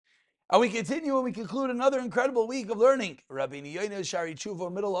And we continue and we conclude another incredible week of learning. Rabeinu Yona, Sharei Teshuva,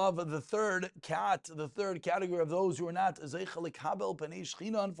 middle of the third category of those who are not Zeichel Kabel Panei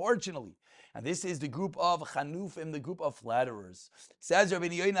Shechina, unfortunately. And this is the group of Chanufim, the group of flatterers. Says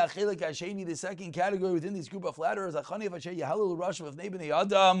Rabeinu Yona, Chelik Hasheni, the second category within this group of flatterers, Achani Vashay Yahalul Rashav of Nebnei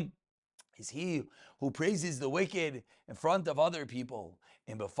Adam, is he who praises the wicked in front of other people.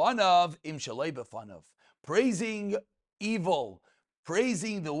 In befanav, im shalei befanav. Praising evil,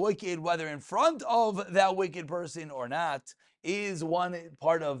 praising the wicked, whether in front of that wicked person or not, is one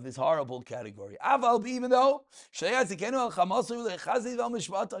part of this horrible category. Even though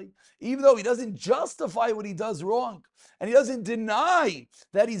he doesn't justify what he does wrong, and he doesn't deny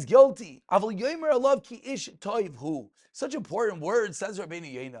that he's guilty. Such important words, says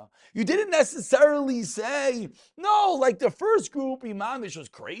Rabeinu Yona. You didn't necessarily say, no, like the first group, Imamish was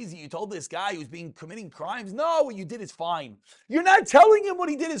crazy. You told this guy who's committing crimes. No, what you did is fine. You're not telling him what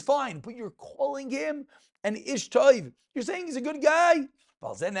he did is fine, but you're calling him an Ish Toiv. You're saying he's a good guy.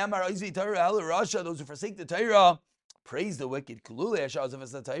 Those who forsake the Torah, praise the wicked.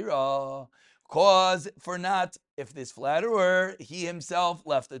 Cause for not, if this flatterer, he himself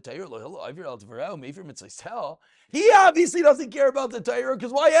left the Torah, he obviously doesn't care about the Torah,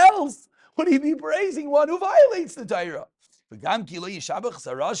 because why else would he be praising one who violates the Torah?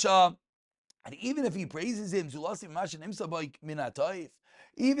 And even if he praises him,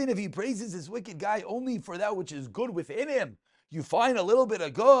 even if he praises this wicked guy only for that which is good within him, you find a little bit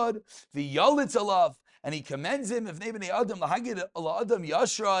of good, the Yalitz alav, and he commends him, if Nebnei Adam lahagid Adam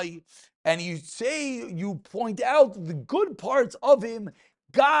Yashrai, and you point out the good parts of him,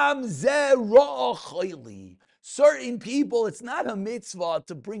 Gam Ze Ra'achayli. Certain people, it's not a mitzvah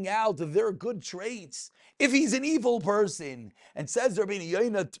to bring out their good traits. If he's an evil person, and says Rabeinu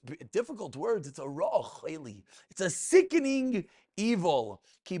Yona, difficult words, it's a ra'achayli. It's a sickening evil.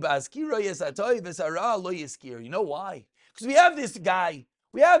 You know why? Because we have this guy,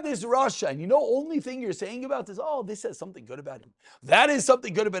 we have this Rasha, and you know, only thing you're saying about this, oh, this says something good about him. That is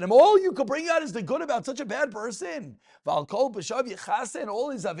something good about him. All you could bring out is the good about such a bad person. All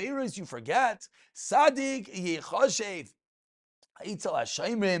his averas you forget. Sadik yechashev. Eitzel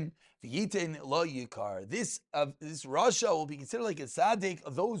hashayimrim v'yitin lo yikar. This Rasha will be considered like a Sadik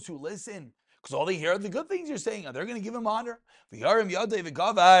of those who listen, because all they hear are the good things you're saying, and they're going to give him honor. V'yarim yadei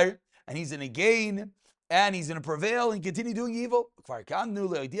v'gavar, and he's going to gain, and he's going to prevail and continue doing evil. And we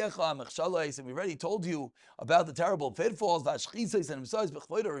already told you about the terrible pitfalls that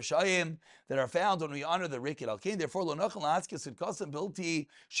are found when we honor the wicked. Therefore,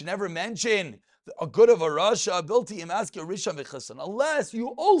 should never mention a good of a Rasha, unless you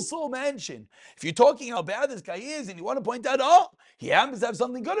also mention, if you're talking how bad this guy is and you want to point out, oh, he happens to have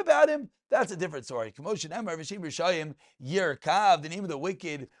something good about him, that's a different story. The name of the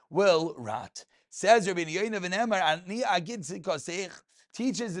wicked will rot. Says Rabeinu Yona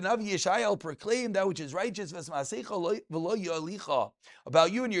teaches the Navi Yeshayahu, proclaim that which is righteous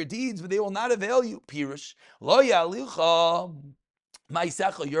about you and your deeds, but they will not avail you. Pirush lo yalicha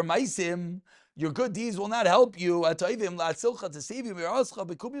ma'asecha, your ma'asim, your good deeds will not help you to save you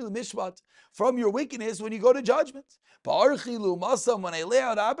from your wickedness when you go to judgment. When I lay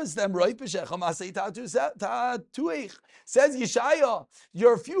out opposite them, says Yeshaya,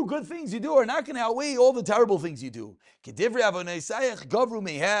 your few good things you do are not going to outweigh all the terrible things you do. Because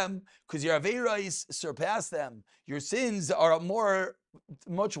your averais surpass them. Your sins are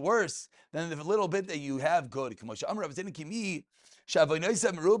much worse than the little bit that you have good. Like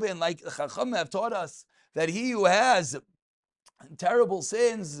Chacham have taught us that he who has terrible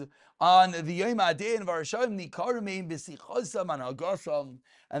sins on the Yom Adin and Varashayim Nikarim B'sichosam and Hagasam,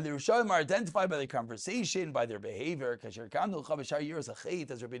 and the Rishayim are identified by their conversation, by their behavior. Kasher Kamnu Chavashar Yiras Achet,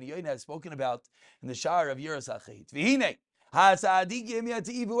 as Rabeinu Yona has spoken about in the Shar of Yiras Achet. V'hinei Hasadikim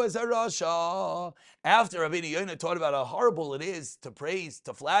Yativu as a Rasha. After Rabeinu Yona taught about how horrible it is to praise,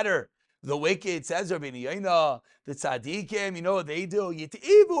 to flatter the wicked, says Rabeinu Yona, the tzaddikim, you know what they do?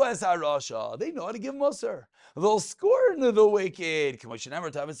 Yitivu es harasha. They know how to give musar. They'll scorn the wicked.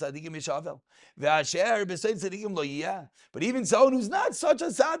 But even someone who's not such a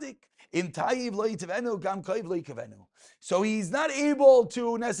tzaddik, so he's not able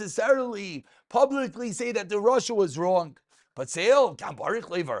to necessarily publicly say that the Rasha was wrong. But still,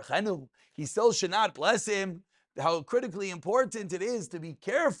 he still should not bless him. How critically important it is to be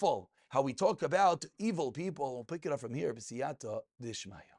careful how we talk about evil people. We'll pick it up from here. B'siyata d'ishmaya.